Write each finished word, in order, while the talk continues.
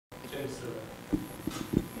Thanks.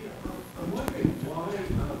 I'm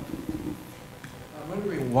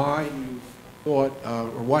wondering why you thought,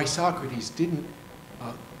 or why Socrates didn't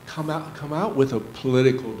come out with a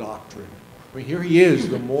political doctrine. I mean, here he is,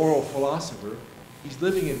 the moral philosopher. He's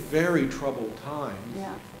living in very troubled times.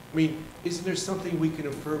 Yeah. I mean, isn't there something we can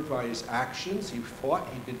infer by his actions? He fought.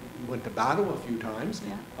 He went to battle a few times.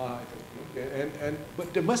 Yeah. But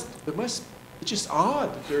it's just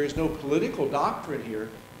odd that there is no political doctrine here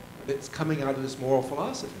that's coming out of this moral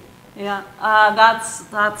philosophy. Yeah,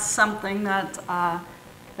 that's something that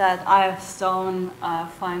that I.F. Stone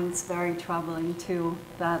finds very troubling too.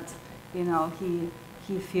 That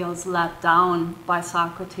he feels let down by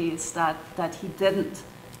Socrates, that he didn't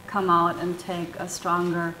come out and take a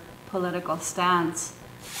stronger political stance.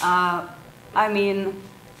 I mean,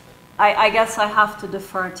 I guess I have to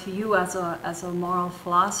defer to you as a moral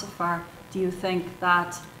philosopher. Do you think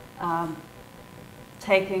that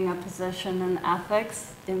taking a position in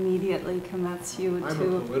ethics immediately commits you to...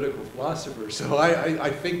 I'm a political philosopher, so I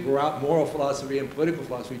think moral philosophy and political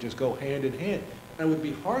philosophy just go hand in hand. And it would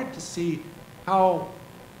be hard to see how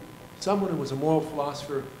someone who was a moral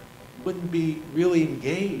philosopher wouldn't be really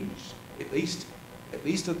engaged, at least at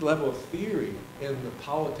the level of theory, in the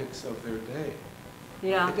politics of their day.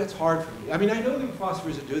 Yeah. I think that's hard for me. I mean, I know there are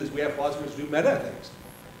philosophers that do this. We have philosophers who do metaethics.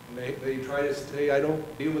 They try to say, I don't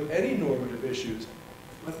deal with any normative issues.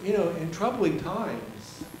 But, in troubling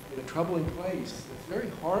times, in a troubling place, it's very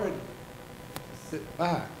hard to sit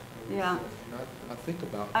back and not think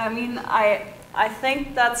about it. I mean, I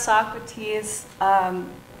think that Socrates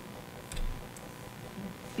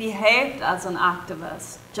behaved as an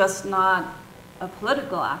activist, just not a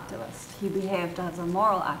political activist. He behaved as a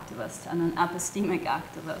moral activist and an epistemic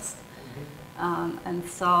activist. Mm-hmm. And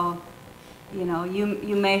so,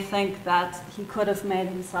 you may think that he could have made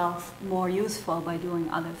himself more useful by doing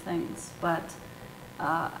other things, but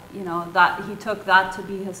that he took that to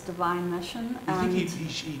be his divine mission. And you think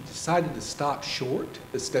he decided to stop short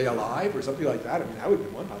to stay alive or something like that? I mean, that would be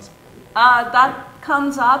one possibility. That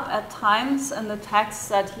comes up at times in the text,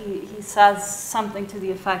 that he says something to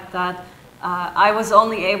the effect that I was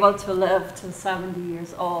only able to live to 70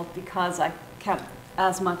 years old because I kept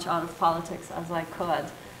as much out of politics as I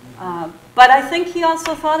could. But I think he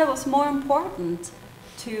also thought it was more important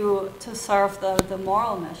to serve the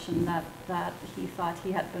moral mission that he thought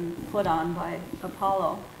he had been put on by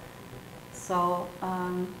Apollo. So,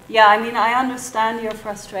 yeah, I mean, I understand your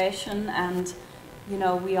frustration, and,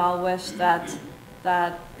 we all wish that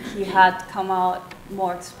he had come out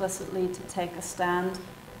more explicitly to take a stand.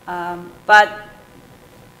 But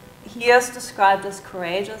he is described as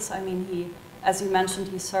courageous. I mean, as you mentioned,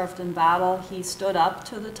 he served in battle. He stood up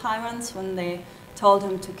to the tyrants when they told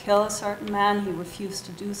him to kill a certain man. He refused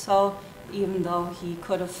to do so, even though he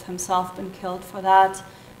could have himself been killed for that.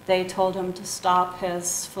 They told him to stop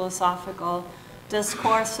his philosophical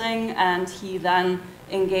discoursing, and he then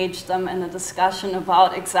engaged them in a discussion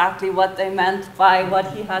about exactly what they meant by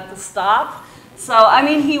what he had to stop. So, I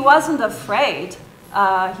mean, he wasn't afraid.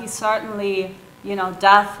 He certainly,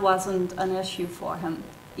 death wasn't an issue for him,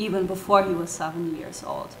 even before he was 70 years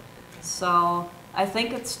old. So I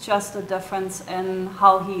think it's just a difference in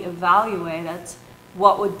how he evaluated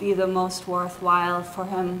what would be the most worthwhile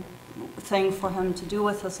thing for him to do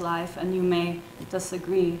with his life, and you may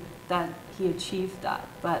disagree that he achieved that.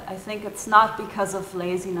 But I think it's not because of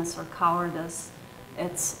laziness or cowardice.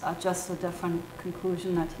 It's just a different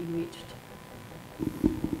conclusion that he reached.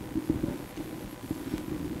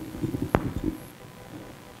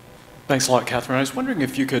 Thanks a lot, Kathrin. I was wondering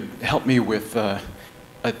if you could help me with a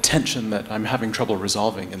tension that I'm having trouble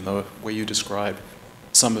resolving in the way you describe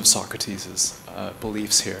some of Socrates'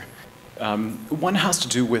 beliefs here. One has to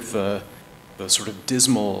do with the sort of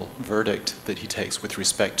dismal verdict that he takes with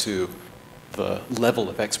respect to the level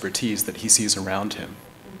of expertise that he sees around him,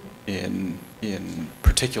 in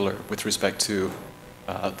particular with respect to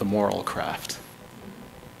the moral craft.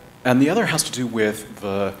 And the other has to do with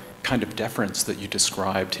the kind of deference that you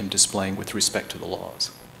described him displaying with respect to the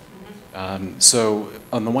laws. So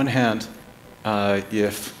on the one hand,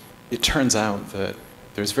 if it turns out that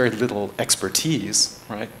there's very little expertise,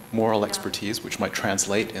 right, moral expertise, which might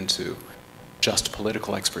translate into just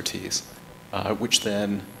political expertise, which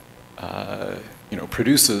then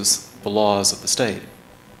produces the laws of the state.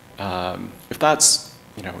 If that's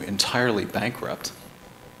entirely bankrupt,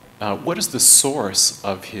 what is the source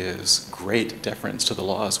of his great deference to the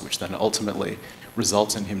laws, which then ultimately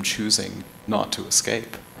results in him choosing not to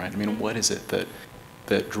escape, right? I mean, what is it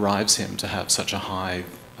that drives him to have such a high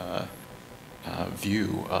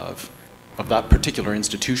view of of that particular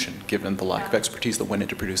institution, given the lack of expertise that went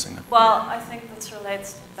into producing them? Well, I think this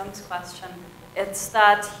relates to Tim's question. It's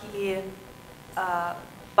that he,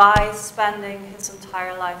 by spending his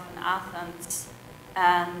entire life in Athens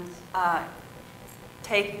and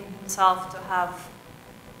taking himself to have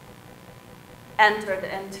entered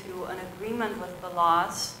into an agreement with the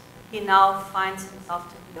laws, he now finds himself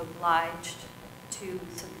to be obliged to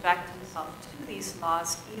subject himself to these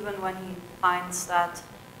laws, even when he finds that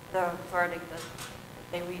the verdict that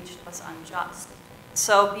they reached was unjust.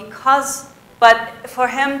 So but for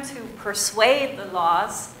him to persuade the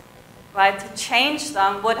laws, right, to change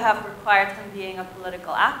them would have required him being a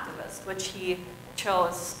political activist, which he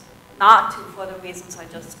chose not to for the reasons I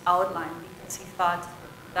just outlined, because he thought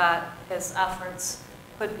that his efforts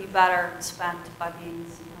could be better spent by being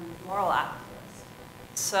a moral activist.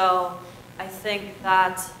 So I think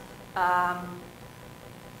that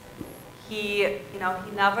he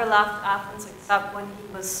never left Athens except when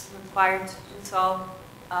he was required to do so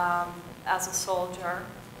as a soldier.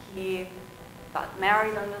 He got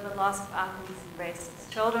married under the laws of Athens. He raised his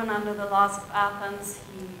children under the laws of Athens.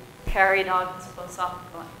 He carried out his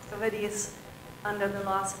philosophical activities under the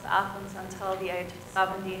laws of Athens until the age of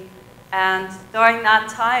 70. And during that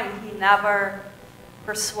time, he never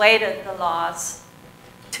persuaded the laws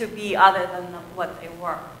to be other than what they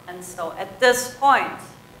were. And so at this point,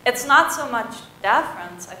 it's not so much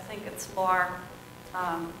deference. I think it's more,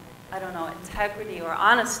 I don't know, integrity or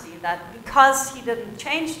honesty, that because he didn't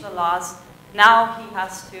change the laws, now he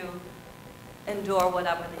has to endure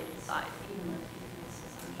whatever they decide, even if he thinks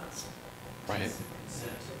it's unjust. Right.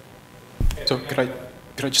 So could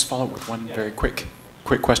I just follow up with one very quick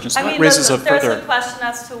question? So I mean, that raises there's a question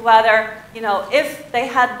as to whether, if they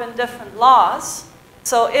had been different laws,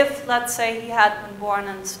 so if, let's say, he had been born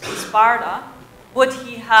in Sparta, would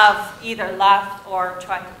he have either left or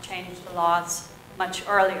tried to change the laws much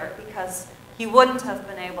earlier? Because he wouldn't have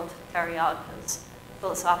been able to carry out his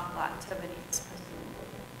philosophical activities, presumably.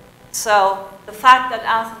 So the fact that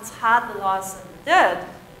Athens had the laws that it did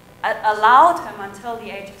allowed him until the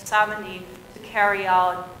age of 70 to carry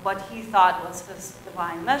out what he thought was his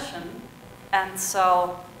divine mission. And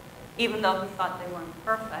so even though he thought they weren't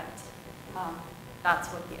perfect, that's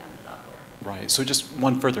what he ended up with. Right. So just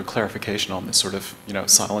one further clarification on this sort of,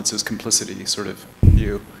 silence is complicity sort of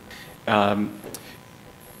view.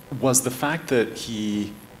 Was the fact that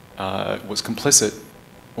he was complicit,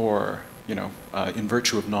 or, in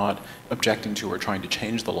virtue of not objecting to or trying to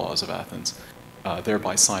change the laws of Athens,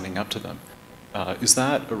 thereby signing up to them, is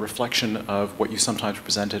that a reflection of what you sometimes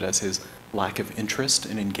presented as his lack of interest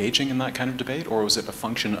in engaging in that kind of debate, or was it a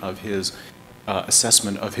function of his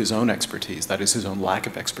assessment of his own expertise, that is, his own lack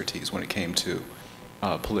of expertise when it came to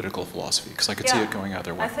political philosophy? Because I could see it going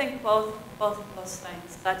either way. I think both of those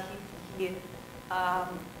things, that he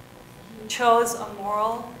chose a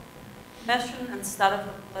moral mission instead of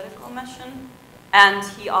a political mission, and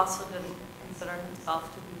he also didn't consider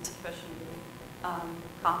himself to be sufficiently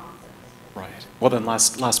competent. Right. Well then,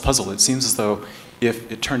 last puzzle. It seems as though if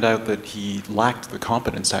it turned out that he lacked the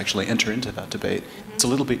competence to actually enter into that debate, it's a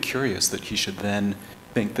little bit curious that he should then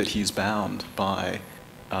think that he's bound by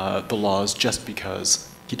the laws just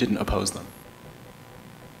because he didn't oppose them.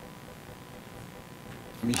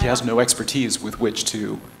 I mean, he has no expertise with which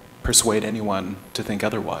to persuade anyone to think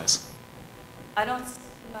otherwise. I don't see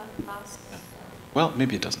that last. Well,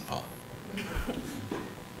 maybe it doesn't follow. I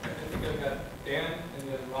think I've got Dan, and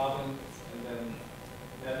then Robin, and then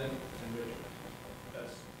Nevin, and Richard.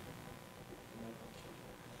 That's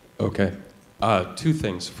Okay. Two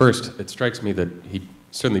things. First, it strikes me that he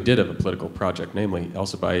certainly did have a political project, namely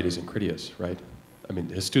Alcibiades and Critias, right? I mean,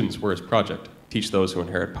 his students were his project. Teach those who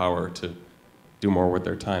inherit power to do more with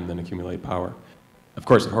their time than accumulate power. Of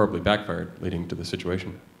course, it horribly backfired, leading to the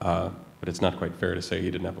situation. But it's not quite fair to say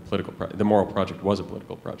he didn't have a political project. The moral project was a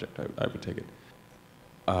political project, I would take it.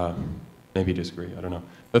 Maybe disagree, I don't know.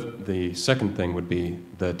 But the second thing would be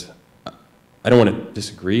that I don't want to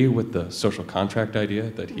disagree with the social contract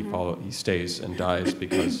idea that he stays and dies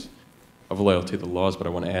because of loyalty to the laws, but I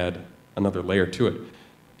want to add another layer to it.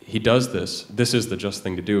 He does this is the just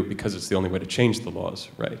thing to do because it's the only way to change the laws,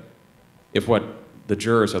 right? If what the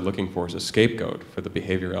jurors are looking for is a scapegoat for the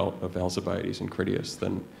behavior of Alcibiades and Critias,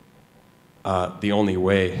 then the only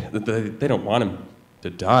way, they don't want him to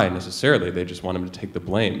die necessarily, they just want him to take the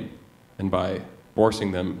blame. And by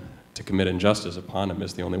forcing them to commit injustice upon him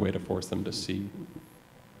is the only way to force them to see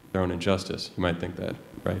their own injustice. You might think that,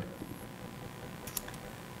 right?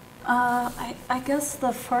 I guess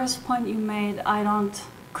the first point you made,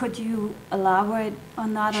 could you elaborate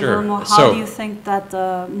on that a Sure. little more? How do you think that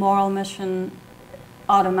the moral mission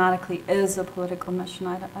automatically is a political mission.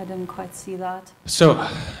 I didn't quite see that. So,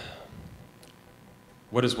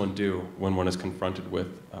 what does one do when one is confronted with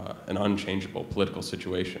an unchangeable political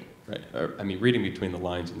situation, right? I mean, reading between the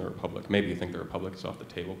lines in the Republic, maybe you think the Republic is off the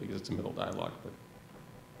table because it's a middle dialogue,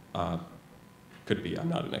 but could be. I'm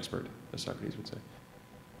not an expert, as Socrates would say.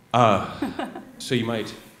 So you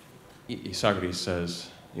might, Socrates says,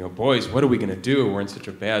 you know, boys, what are we going to do? We're in such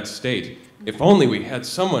a bad state. If only we had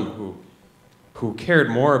someone who cared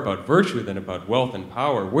more about virtue than about wealth and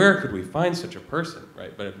power. Where could we find such a person,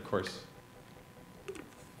 right? But of course,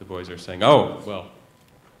 the boys are saying, oh, well,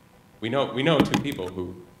 we know two people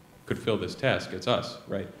who could fill this task. It's us,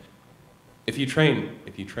 right? If you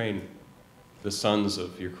train the sons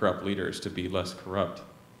of your corrupt leaders to be less corrupt,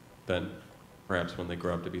 then perhaps when they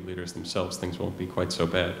grow up to be leaders themselves, things won't be quite so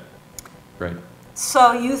bad, right?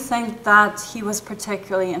 So you think that he was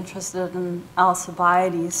particularly interested in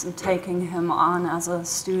Alcibiades and taking him on as a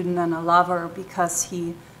student and a lover because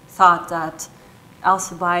he thought that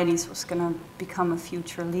Alcibiades was going to become a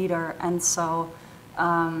future leader, and so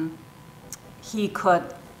he could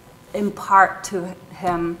impart to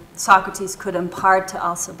him, Socrates could impart to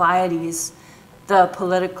Alcibiades the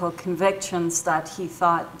political convictions that he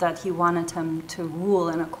thought that he wanted him to rule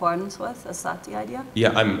in accordance with. Is that the idea?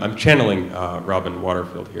 Yeah, I'm channeling Robin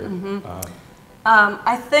Waterfield here. Mm-hmm.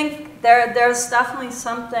 I think there's definitely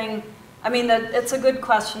something, I mean, it's a good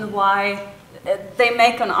question why they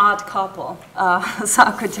make an odd couple,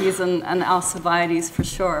 Socrates and Alcibiades for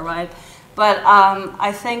sure, right? But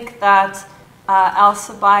I think that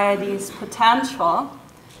Alcibiades' potential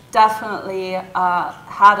definitely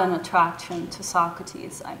had an attraction to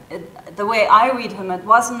Socrates. The way I read him, it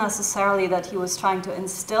wasn't necessarily that he was trying to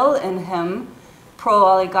instill in him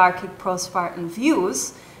pro-oligarchic, pro-Spartan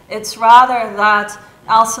views. It's rather that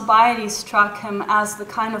Alcibiades struck him as the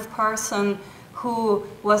kind of person who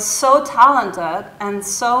was so talented and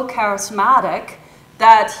so charismatic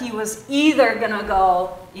that he was either going to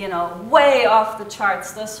go, you know, way off the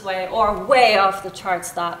charts this way or way off the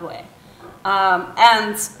charts that way.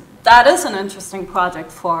 And that is an interesting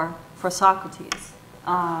project for Socrates,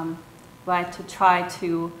 right? To try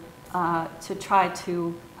to,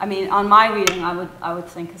 I mean, on my reading, I would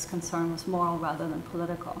think his concern was moral rather than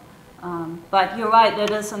political. But you're right, it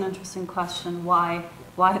is an interesting question why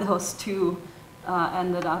those two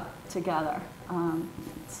ended up together.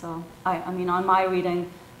 So, I mean, on my reading,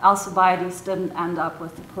 Alcibiades didn't end up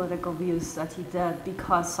with the political views that he did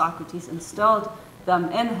because Socrates instilled them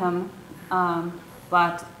in him,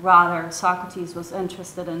 but rather Socrates was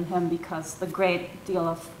interested in him because the great deal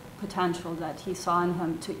of potential that he saw in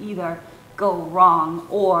him to either go wrong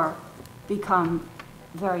or become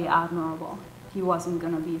very admirable. He wasn't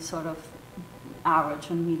going to be sort of average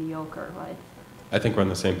and mediocre, right? I think we're on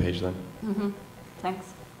the same page then. Mm-hmm.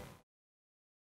 Thanks.